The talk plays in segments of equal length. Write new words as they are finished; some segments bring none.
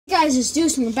Hey guys, it's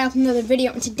Deuce and we're back with another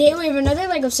video, and today we have another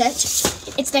Lego set.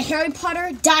 It's the Harry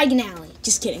Potter Diagon Alley.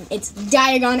 Just kidding, it's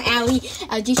Diagon Alley.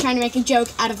 Just trying to make a joke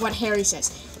out of what Harry says.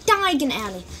 Diagon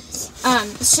Alley.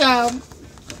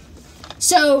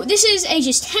 So this is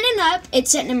ages 10 and up. It's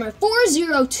set number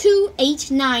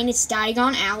 40289. It's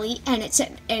Diagon Alley, and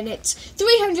it's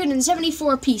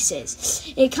 374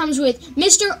 pieces. It comes with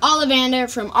Mr. Ollivander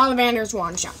from Ollivander's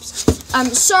Wand Shops.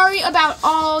 Sorry about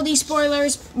all these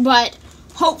spoilers, but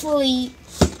hopefully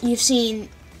you've seen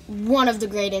one of the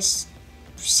greatest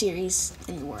series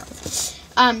in the world.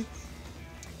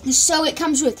 So it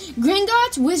comes with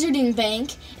Gringotts Wizarding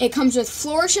Bank. It comes with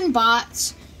Flourish and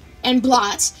Blots, and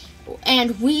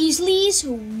Weasley's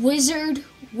Wizard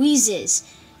Wheezes,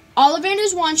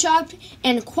 Ollivander's Wand Shop,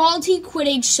 and Quality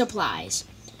Quidditch Supplies.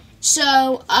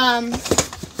 So, I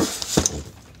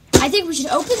think we should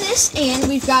open this, and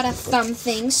we've got a thumb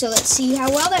thing, so let's see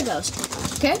how well that goes.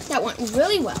 Okay, that went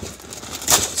really well.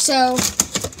 So,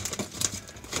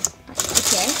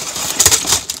 okay.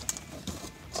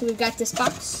 So we've got this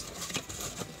box.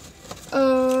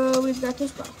 I'm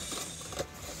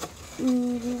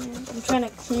trying to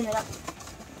clean it up.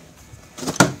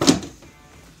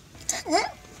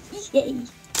 Yay.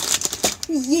 Yay.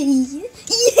 Yay.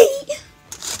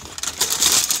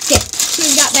 Okay, so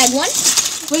we've got bag one,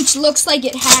 which looks like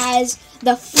it has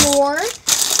the floor,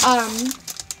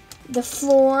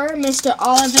 Mr.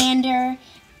 Ollivander,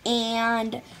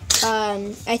 and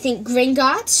I think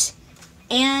Gringotts,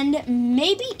 and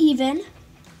maybe even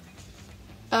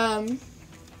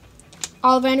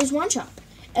Ollivander's Wand Shop.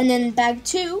 And then bag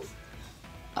two,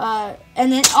 and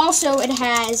then also it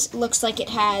has, looks like it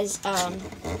has, I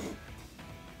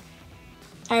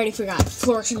already forgot,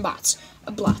 Flourish and Blots.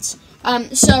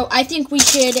 So I think we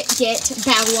should get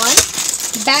bag one,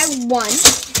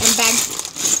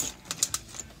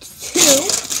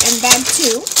 and bag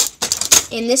two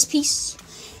in this piece,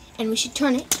 and we should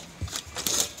turn it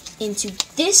into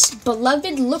this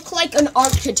beloved look like an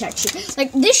architecture.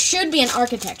 Like, this should be an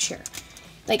architecture.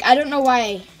 Like, I don't know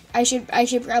why. I should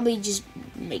probably just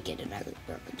make it another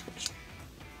architecture.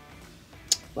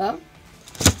 Well,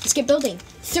 let's get building.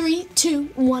 3, 2,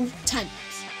 1, time.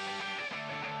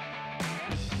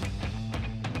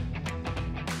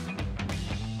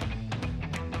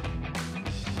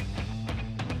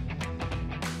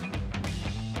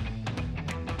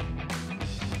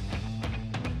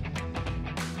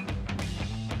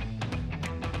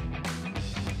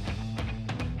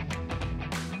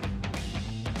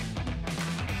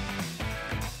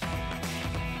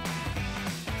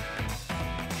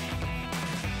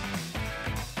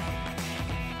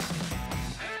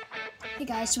 Hey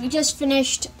guys, so we just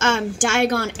finished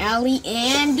Diagon Alley,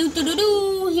 and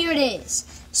here it is.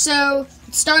 So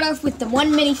let's start off with the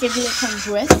one minifigure it comes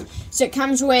with. So it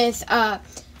comes with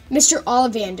Mr.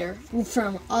 Ollivander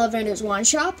from Ollivander's Wand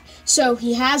Shop. So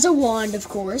he has a wand, of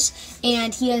course,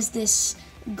 and he has this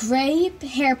gray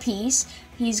hairpiece.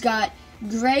 He's got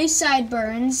gray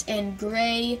sideburns and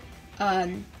gray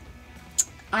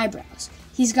eyebrows.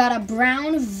 He's got a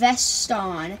brown vest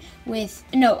on with,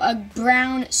 a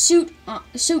brown suit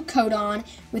coat on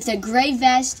with a gray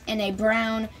vest and a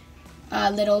brown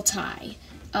little tie.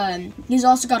 He's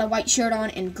also got a white shirt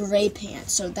on and gray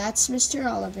pants. So that's Mr.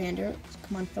 Ollivander.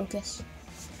 Come on, focus.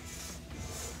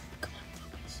 Come on,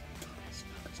 focus. Focus.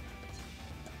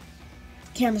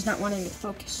 The camera's not wanting to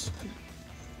focus. Come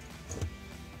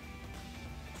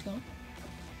on. Go.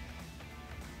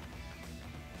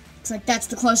 Looks like that's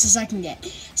the closest I can get.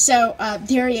 So,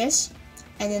 there he is.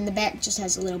 And then the back just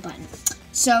has a little button.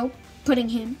 So, putting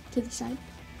him to the side.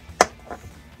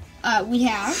 We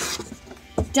have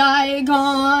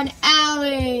Diagon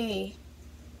Alley.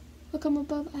 Look, I'm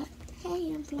above.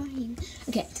 Hey, I'm flying.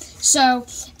 Okay, so,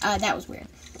 that was weird.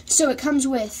 So, it comes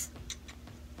with...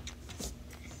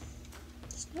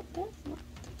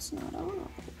 That's not on.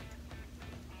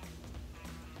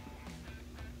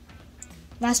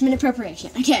 Last minute preparation.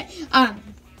 Okay,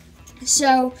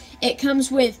 so it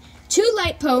comes with 2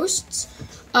 light posts,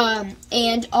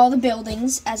 and all the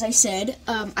buildings, as I said.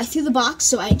 I threw the box,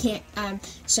 so I can't, let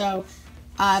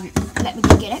me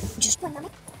go get it. Just one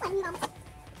moment.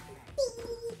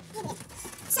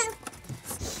 So,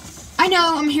 I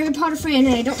know, I'm a Harry Potter fan,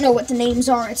 and I don't know what the names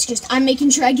are. It's just, I'm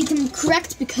making sure I get them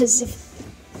correct, because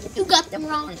if you got them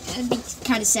wrong, it'd be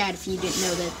kind of sad if you didn't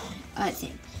know the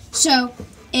thing. So,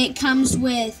 it comes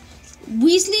with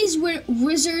Weasley's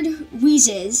Wizard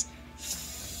Wheezes,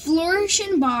 Flourish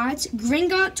and Blots,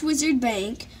 Gringotts Wizard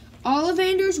Bank,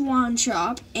 Ollivander's Wand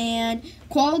Shop, and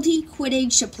Quality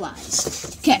Quidditch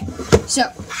Supplies. Okay, so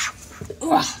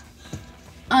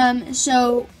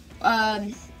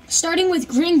starting with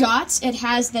Gringotts, it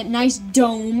has that nice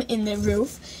dome in the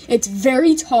roof. It's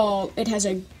very tall. It has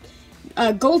a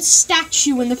gold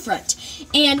statue in the front.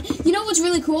 And you know what's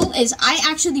really cool is I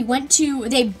actually went to,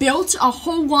 they built a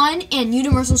whole one in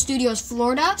Universal Studios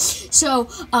Florida. So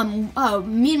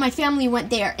me and my family went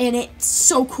there, and it's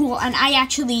so cool. And I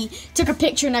actually took a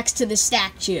picture next to the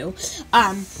statue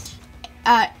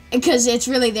because it's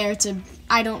really there. It's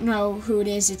I don't know who it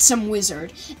is. It's some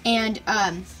wizard. And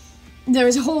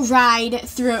there's a whole ride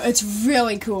through. It's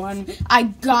really cool, and I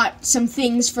got some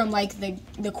things from like the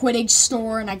Quidditch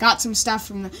store, and I got some stuff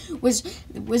from the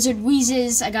Wizard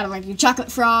Wheezes. I got like a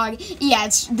chocolate frog. Yeah,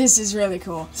 this is really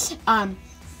cool. Yeah,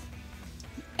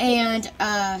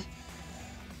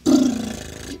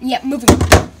 moving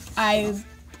on.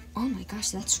 Oh my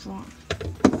gosh, that's strong.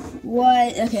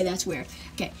 What? Okay, that's weird.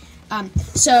 Okay,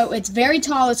 so it's very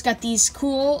tall. It's got these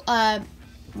cool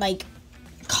like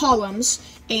columns.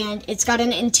 And it's got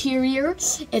an interior.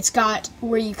 It's got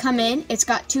where you come in. It's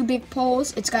got 2 big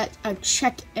poles. It's got a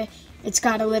check. It's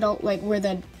got a little like where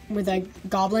the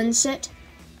goblins sit.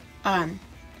 And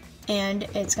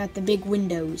it's got the big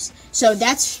windows. So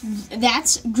that's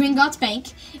Gringotts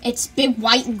Bank. It's big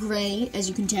white and gray, as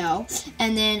you can tell.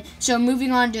 And then so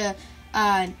moving on to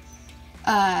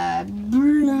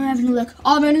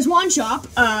Ollivander's Wand Shop.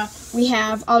 We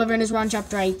have Ollivander's Wand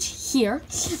Shop right here.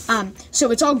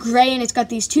 So it's all gray, and it's got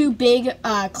these 2 big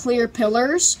clear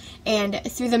pillars, and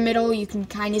through the middle you can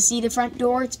kind of see the front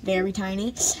door. It's very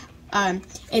tiny.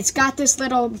 It's got this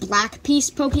little black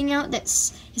piece poking out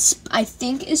that's I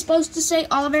think is supposed to say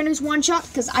Ollivander's Wand Shop,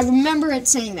 because I remember it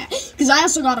saying that, because I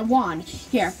also got a wand.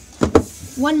 Here,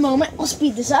 one moment, I'll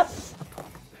speed this up.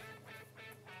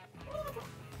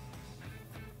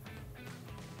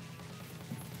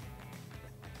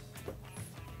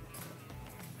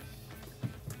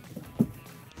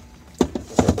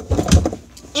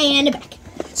 And back.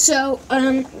 So,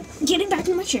 getting back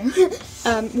in my chair,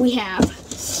 we have,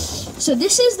 so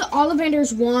this is the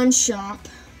Ollivander's Wand Shop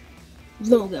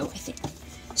logo, I think.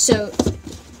 So,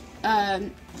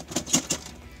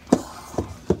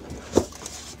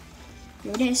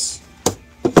 here it is.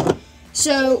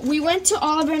 So, we went to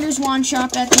Ollivander's Wand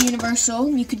Shop at the Universal.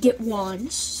 You could get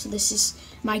wands. So, this is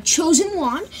my chosen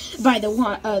wand by the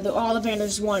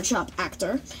Ollivander's Wand Shop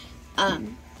actor.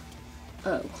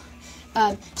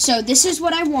 So this is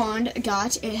what I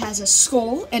got. It has a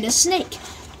skull and a snake.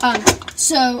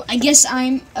 So I guess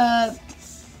I'm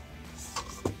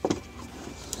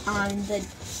on the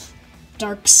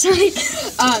dark side.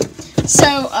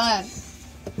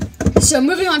 So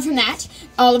moving on from that,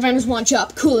 Ollivander's Wand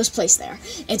Shop, coolest place there.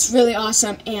 It's really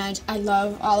awesome, and I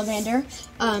love Ollivander.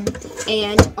 And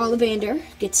Ollivander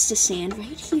gets to stand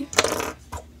right here.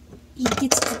 He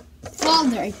gets to fall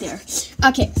right there.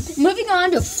 Okay, moving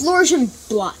on to Flourish and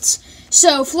Blots.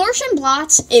 So, Flourish and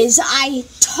Blots is, I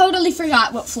totally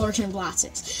forgot what Flourish and Blots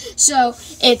is. So,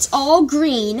 it's all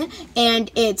green,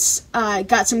 and it's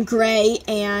got some gray,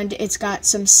 and it's got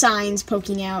some signs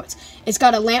poking out. It's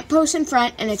got a lamppost in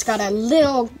front, and it's got a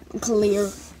little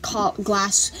clear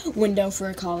glass window for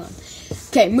a column.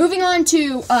 Okay, moving on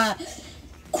to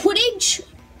Quidditch.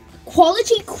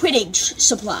 Quality Quidditch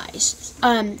supplies.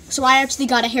 So I actually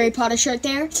got a Harry Potter shirt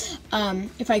there.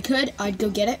 If I could, I'd go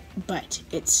get it, but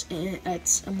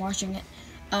I'm washing it,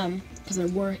 because I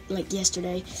wore it like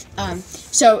yesterday.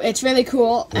 So it's really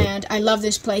cool, and I love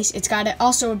this place. It's got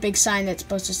also a big sign that's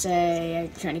supposed to say,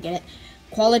 I'm trying to get it,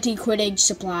 Quality Quidditch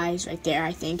supplies right there,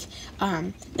 I think.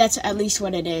 That's at least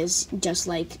what it is, just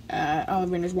like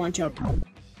Ollivander's Wand Shop.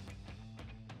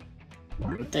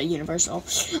 The Universal.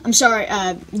 I'm sorry,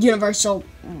 Universal.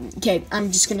 Okay,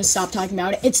 I'm just gonna stop talking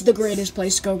about it. It's the greatest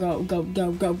place. Go, go, go,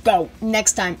 go, go, go.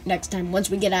 Next time,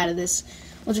 once we get out of this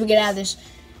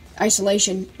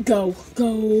isolation, go,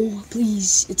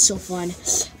 please. It's so fun.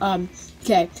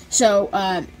 Okay, so,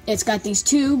 it's got these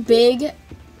 2 big,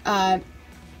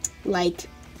 like,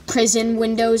 prison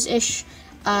windows-ish.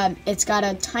 It's got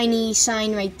a tiny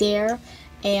sign right there,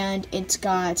 and it's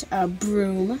got a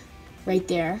broom right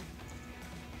there.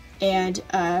 And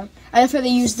I like how they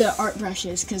use the art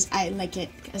brushes, because I like it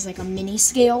as like a mini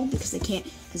scale, because they can't,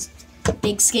 because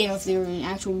big scale, if they were in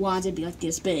actual wands, it'd be like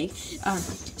this big.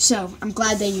 So I'm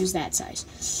glad they use that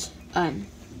size.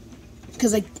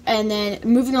 Because and then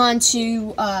moving on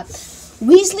to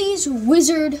Weasley's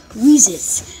Wizard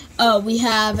Wheezes. We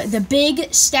have the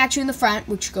big statue in the front,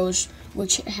 which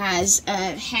has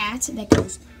a hat that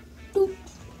goes doop,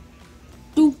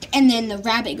 doop, and then the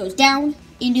rabbit goes down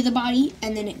into the body,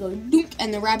 and then it goes doop,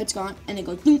 and the rabbit's gone, and it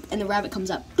goes doop, and the rabbit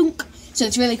comes up, doop. So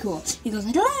it's really cool. He goes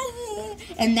like, ah!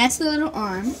 and that's the little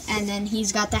arm, and then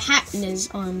he's got the hat in his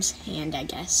arm's hand, I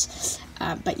guess.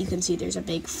 But you can see there's a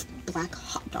big black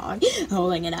hot dog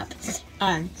holding it up.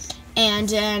 And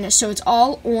then, so it's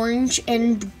all orange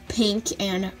and pink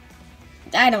and,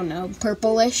 I don't know,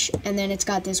 purplish, and then it's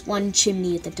got this one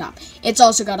chimney at the top. It's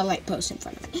also got a light post in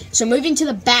front of it. So moving to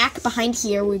the back, behind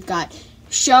here, we've got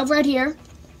shelf right here,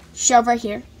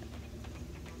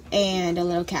 and a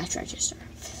little cash register.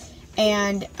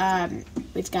 And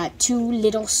we've got 2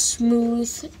 little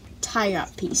smooth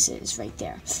tie-up pieces right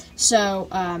there. So,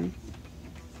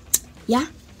 yeah.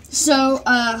 So,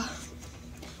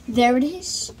 there it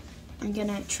is. I'm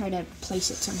gonna try to place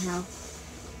it somehow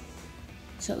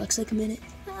so it looks like a minute.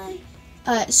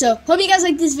 Hi. So, hope you guys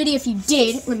liked this video. If you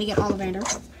did, let me get Ollivander.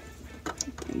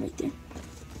 Right there.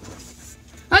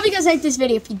 Hope you guys liked this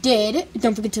video. If you did,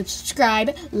 don't forget to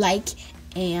subscribe, like,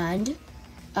 and,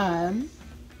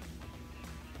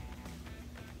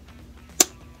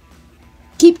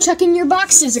 keep chucking your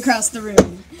boxes across the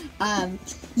room.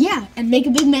 Yeah, and make a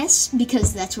big mess,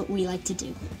 because that's what we like to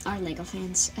do. Our Lego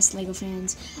fans, us Lego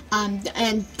fans.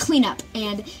 And clean up,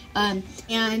 and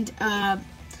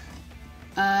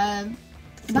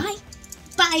bye.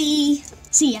 Bye.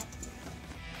 See ya.